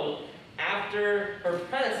CEO after her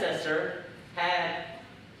predecessor had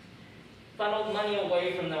funneled money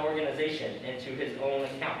away from the organization into his own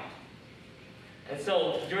account. And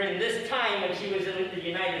so during this time when she was in the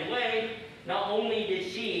United Way, not only did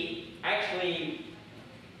she actually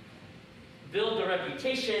build the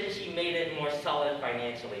reputation, she made it more solid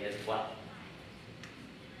financially as well.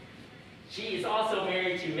 She is also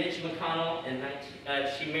married to Mitch McConnell, and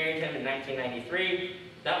she married him in 1993.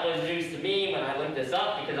 That was news to me when I looked this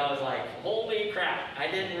up, because I was like, holy crap, I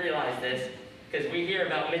didn't realize this, because we hear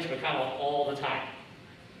about Mitch McConnell all the time.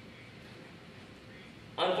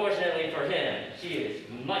 Unfortunately for him, she is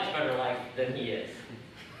much better life than he is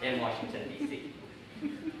in Washington, D.C.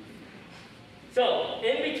 So,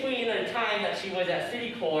 in between the time that she was at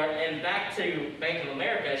Citicorp and back to Bank of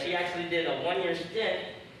America, she actually did a one-year stint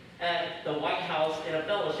at the White House in a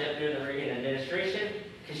fellowship during the Reagan administration,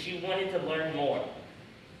 because she wanted to learn more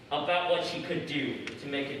about what she could do to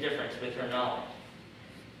make a difference with her knowledge.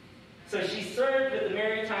 So she served with the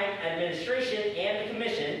Maritime Administration and the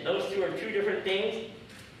Commission. Those two are two different things.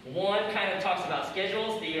 One kind of talks about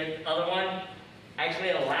schedules, the other one actually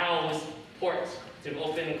allows ports to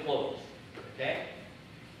open and close, okay?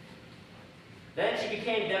 Then she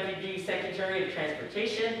became Deputy Secretary of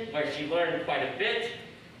Transportation, where she learned quite a bit.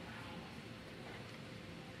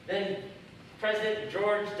 Then President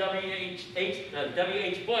George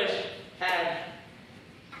W.H. Bush had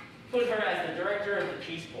put her as the director of the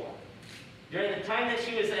Peace Corps. During the time that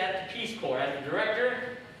she was at the Peace Corps as the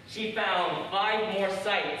director, she found 5 more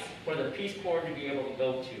sites for the Peace Corps to be able to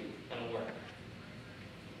go to and work.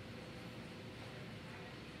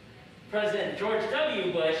 President George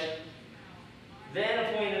W. Bush then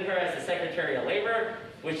appointed her as the Secretary of Labor,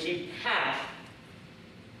 which she passed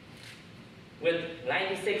with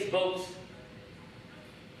 96 votes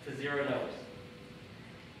to 0 no's.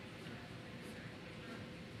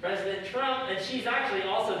 President Trump, and she's actually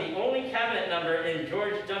also the only cabinet member in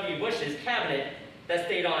George W. Bush's cabinet that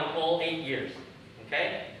stayed on all 8 years,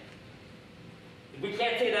 okay? We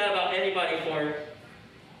can't say that about anybody for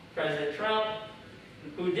President Trump,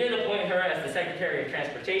 who did appoint her as the Secretary of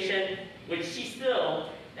Transportation, which she still,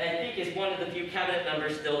 I think, is one of the few cabinet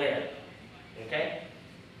members still in, okay?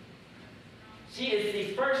 She is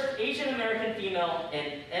the first Asian American female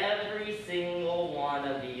in every single one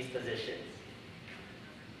of these positions.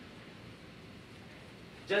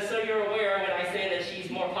 Just so you're aware, when I say that she's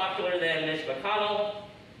more popular than Mitch McConnell,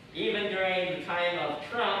 even during the time of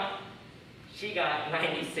Trump, she got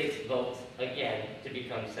 96 votes again to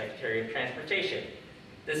become Secretary of Transportation,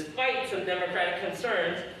 despite some Democratic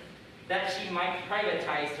concerns that she might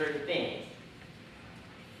privatize certain things.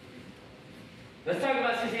 Let's talk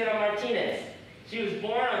about Susana Martinez. She was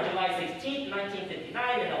born on July 16,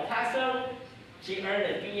 1959 in El Paso. She earned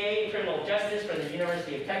a BA in Criminal Justice from the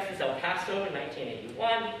University of Texas, El Paso in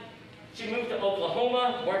 1981. She moved to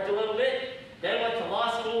Oklahoma, worked a little bit, then went to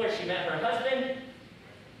law school where she met her husband,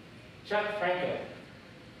 Chuck Franco.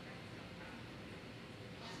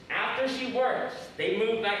 After she worked, they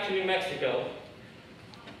moved back to New Mexico.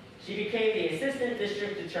 She became the Assistant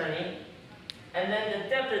District Attorney and then the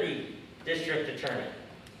Deputy District Attorney.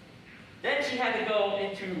 Then she had to go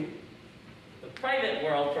into the private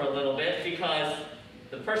world for a little bit because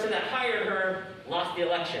the person that hired her lost the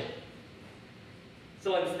election.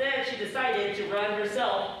 So instead, she decided to run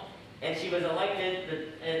herself, and she was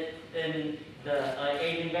elected in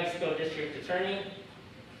a New Mexico District Attorney.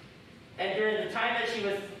 And during the time that she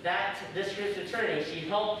was that District Attorney, she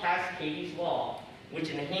helped pass Katie's Law, which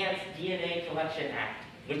enhanced DNA Collection Act,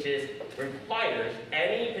 which requires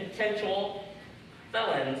any potential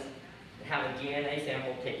felons to have a DNA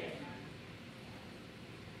sample taken,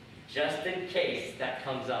 just in case that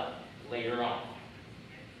comes up later on.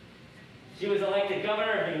 She was elected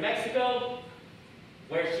governor of New Mexico,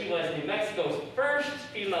 where she was New Mexico's first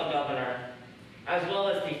female governor, as well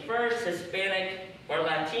as the first Hispanic or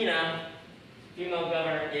Latina female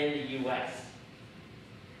governor in the U.S.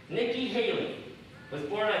 Nikki Haley was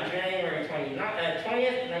born on January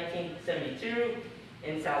 20th, 1972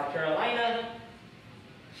 in South Carolina.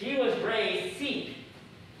 She was raised Sikh.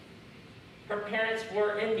 Her parents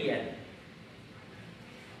were Indian.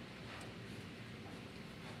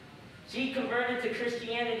 She converted to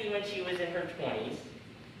Christianity when she was in her 20s.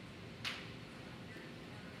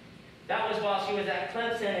 That was while she was at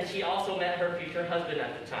Clemson, and she also met her future husband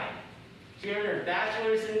at the time. She earned her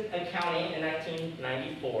bachelor's in accounting in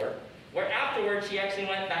 1994, where afterwards she actually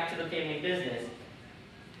went back to the family business.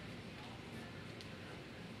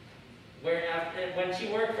 When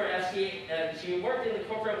she worked for FCA, she worked in the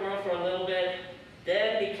corporate world for a little bit,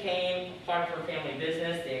 then became part of her family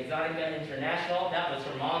business, the Exotica International. That was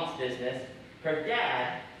her mom's business. Her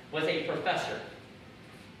dad was a professor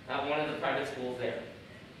at one of the private schools there.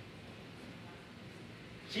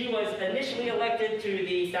 She was initially elected to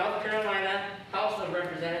the South Carolina House of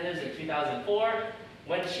Representatives in 2004.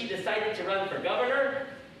 When she decided to run for governor,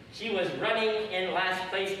 she was running in last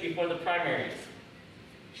place before the primaries.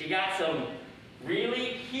 She got some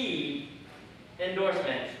really key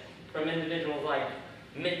endorsements from individuals like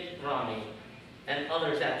Mitt Romney and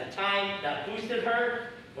others at the time that boosted her,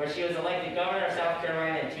 where she was elected governor of South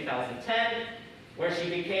Carolina in 2010, where she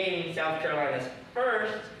became South Carolina's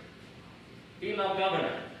first female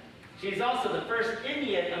governor. She's also the first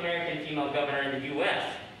Indian American female governor in the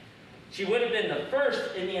U.S. She would have been the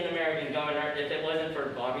first Indian American governor if it wasn't for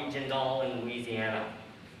Bobby Jindal in Louisiana.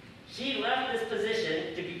 She left this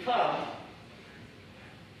position to become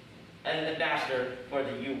an ambassador for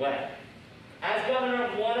the UN. As governor,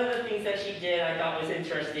 one of the things that she did I thought was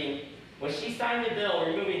interesting was she signed a bill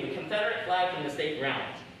removing the Confederate flag from the state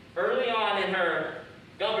grounds. Early on in her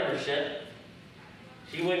governorship,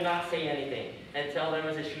 she would not say anything. until there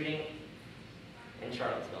was a shooting in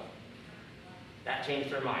Charlottesville. That changed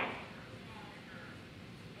her mind.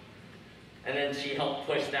 And then she helped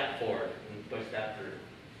push that forward and push that through.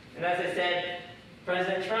 And as I said,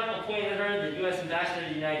 President Trump appointed her the U.S. Ambassador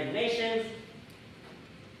to the United Nations.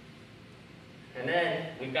 And then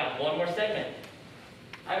we've got one more segment.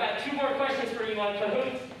 I've got 2 more questions for you on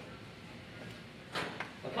cahoots.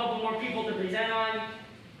 A couple more people to present on.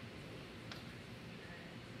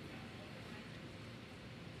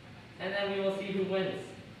 And then we will see who wins.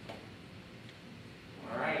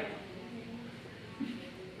 All right.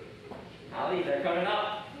 Ali, they're coming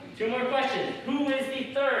up. 2 more questions. Who is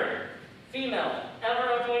the 3rd female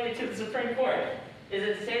ever appointed to the Supreme Court? Is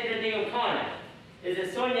it Sandra Day O'Connor? Is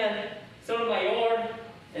it Sonia Sotomayor?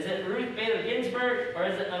 Is it Ruth Bader Ginsburg? Or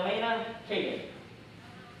is it Elena Kagan?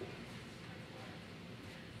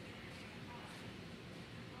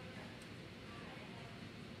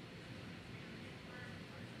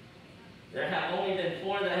 There have only been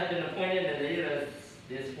 4 that have been appointed, and there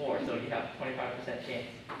is 4, so you have a 25% chance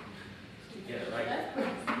to get it right.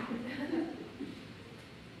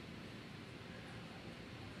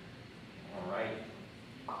 All right.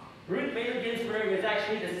 Ruth Bader Ginsburg was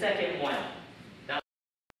actually the 2nd one. That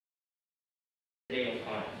was Day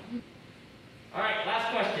O'Connor. All right,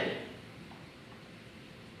 last question.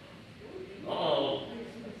 Uh-oh.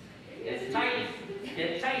 It's tight.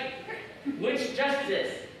 It's tight. Which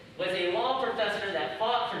justice was a law professor that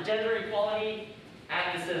fought for gender equality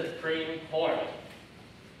at the Supreme Court?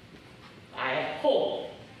 I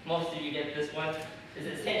hope most of you get this one. Is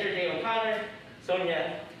it Sandra Day O'Connor,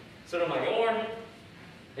 Sonia Sotomayor?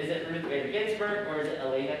 Is it Ruth Bader Ginsburg, or is it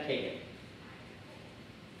Elena Kagan?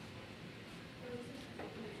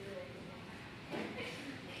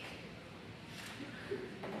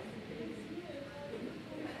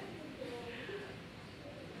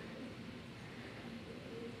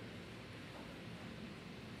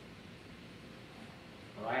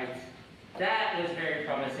 All right. That was very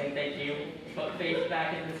promising, thank you. Put faith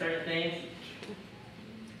back into certain things.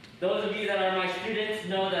 Those of you that are my students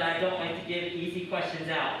know that I don't like to give easy questions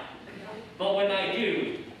out. But when I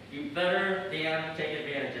do, you better damn take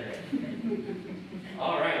advantage of it.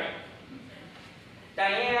 All right.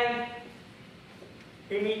 Diane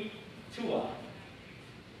Himitua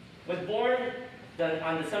was born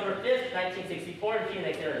on December 5th, 1964 in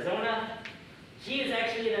Phoenix, Arizona. She is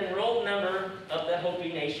actually an enrolled member of the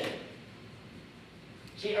Hopi Nation.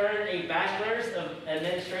 She earned a Bachelor's of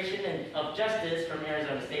Administration and of Justice from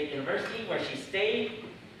Arizona State University, where she stayed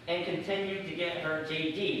and continued to get her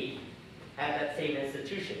JD at that same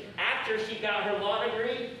institution. After she got her law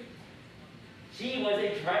degree, she was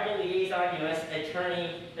a tribal liaison U.S.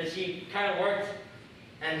 attorney that she kind of worked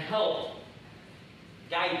and helped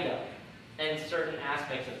guide them in certain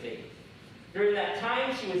aspects of things. During that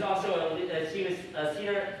time, she was also a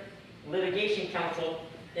senior litigation counsel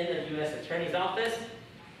in the U.S. Attorney's Office.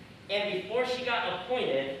 And before she got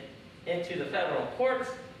appointed into the federal courts,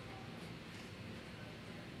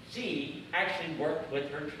 she actually worked with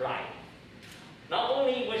her tribe. Not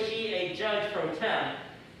only was she a judge pro tem,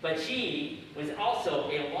 but she was also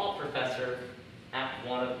a law professor at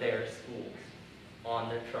one of their schools on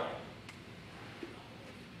their tribe.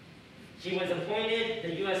 She was appointed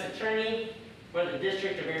the U.S. Attorney for the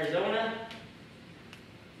District of Arizona.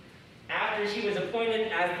 After she was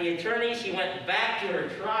appointed as the attorney, she went back to her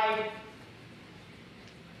tribe.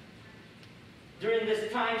 During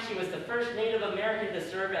this time, she was the first Native American to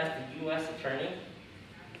serve as the U.S. Attorney.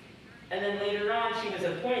 And then later on, she was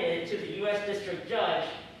appointed to the U.S. District Judge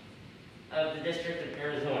of the District of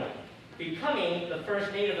Arizona, becoming the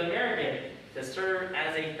first Native American to serve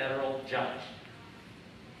as a federal judge.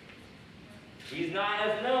 She's not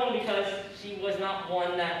as known because she was not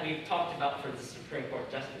one that we've talked about for the Supreme Court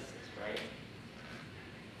justices, right?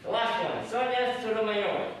 The last one, Sonia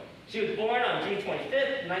Sotomayor. She was born on June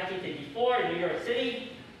 25th, 1954 in New York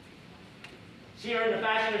City. She earned a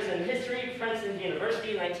bachelor's in history at Princeton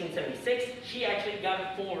University in 1976. She actually got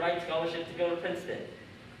a full ride scholarship to go to Princeton.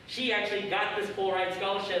 She actually got this full ride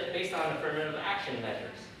scholarship based on affirmative action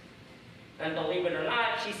measures. And believe it or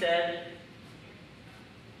not, she said,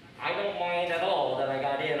 I don't mind at all that I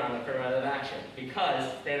got in on affirmative action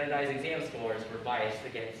because standardized exam scores were biased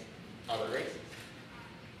against other races.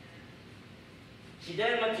 She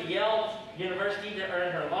then went to Yale University to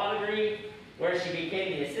earn her law degree, where she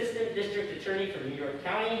became the assistant district attorney for New York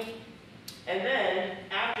County. And then,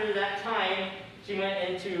 after that time, she went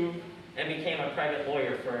into and became a private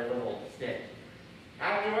lawyer for a little stint.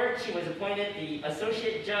 Afterwards, she was appointed the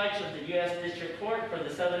associate judge of the U.S. District Court for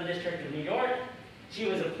the Southern District of New York. She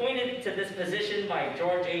was appointed to this position by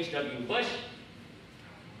George H.W. Bush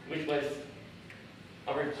which was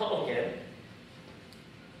a Republican,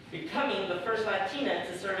 becoming the first Latina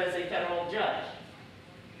to serve as a federal judge.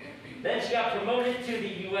 Then she got promoted to the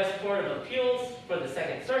U.S. Court of Appeals for the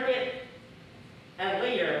Second Circuit, and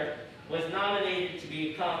later was nominated to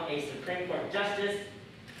become a Supreme Court Justice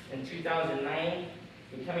in 2009,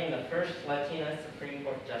 becoming the first Latina Supreme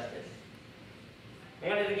Court Justice. I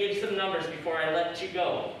wanted to give some numbers before I let you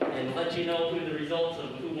go, and let you know who the results of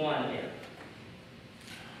who won here.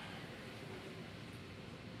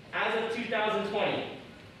 As of 2020,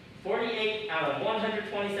 48 out of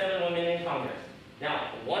 127 women in Congress.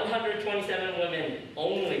 Now, 127 women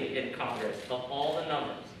only in Congress of all the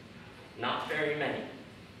numbers. Not very many.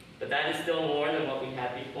 But that is still more than what we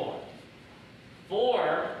had before.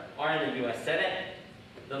 4 are in the U.S. Senate.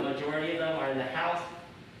 The majority of them are in the House.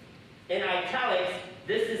 In italics,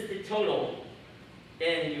 this is the total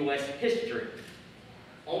in U.S. history.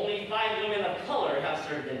 Only 5 women of color have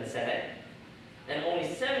served in the Senate, and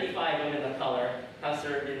only 75 women of color have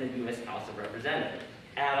served in the U.S. House of Representatives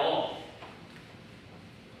at all.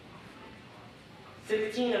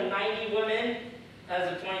 16 of 90 women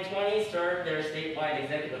as of 2020 served their statewide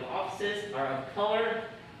executive offices are of color,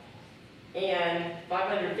 and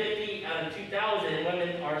 550 out of 2,000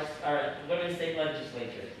 women are women state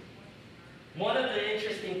legislatures. One of the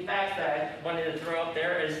interesting facts that I wanted to throw up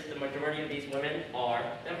there is the majority of these women are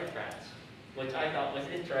Democrats, which I thought was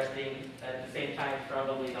interesting, at the same time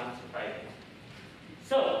probably not surprising.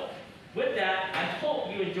 So, with that, I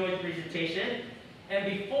hope you enjoyed the presentation,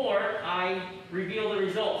 and before I reveal the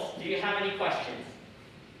results, do you have any questions?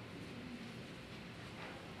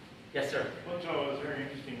 Yes, sir. Well, Joe, it was very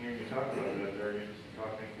interesting hearing you talk about that. Very interesting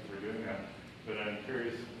talk. Thank you for doing that. But I'm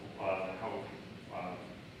curious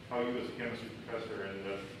how you as a chemistry professor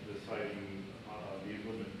ended up deciding these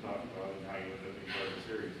women to talk about and how you ended up being part of the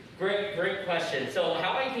series. Great question. So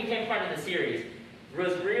how I became part of the series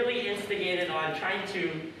was really instigated on trying to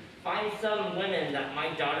find some women that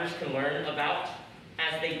my daughters can learn about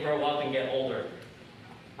as they grow up and get older.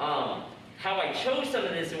 How I chose some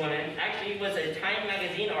of these women actually was a Time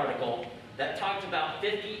magazine article that talked about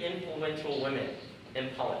 50 influential women in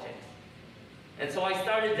politics. And so I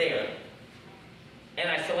started there. And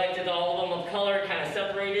I selected all of them of color, kind of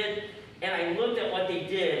separated, and I looked at what they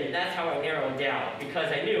did, and that's how I narrowed down,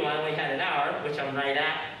 because I knew I only had an hour, which I'm right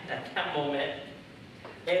at that moment.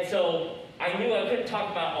 And so I knew I couldn't talk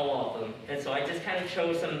about all of them, and so I just kind of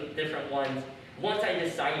chose some different ones. Once I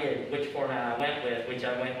decided which format I went with, which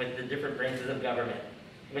I went with the different branches of government,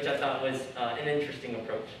 which I thought was an interesting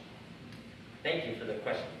approach. Thank you for the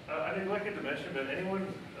question. I neglected to mention, but anyone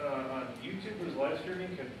on YouTube who's live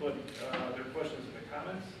streaming can put their questions in the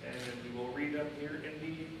comments, and we will read them here in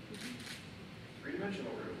the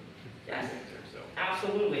three-dimensional room. Yes, So.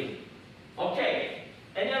 absolutely. Okay,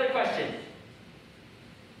 any other questions?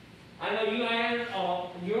 I know you are,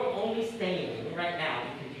 you're only staying right now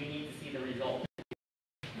because you need to see the result.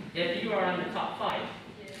 If you are in the top 5,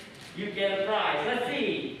 you get a prize. Let's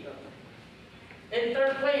see. In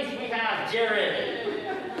 3rd place, we have Jared.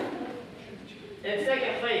 In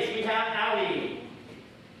 2nd place, we have Ali.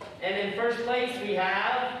 And in 1st place, we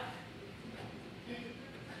have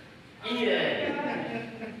Eden.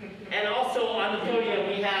 And also on the podium,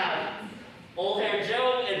 we have Old Hair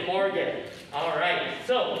Joe and Morgan. All right,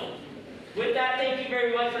 so with that, thank you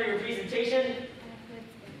very much for your presentation.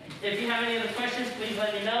 If you have any other questions, please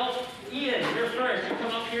let me know. Eden, you're first. You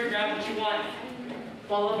come up here, grab what you want.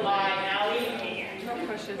 Followed by Ali. No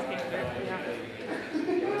questions came through. Yeah.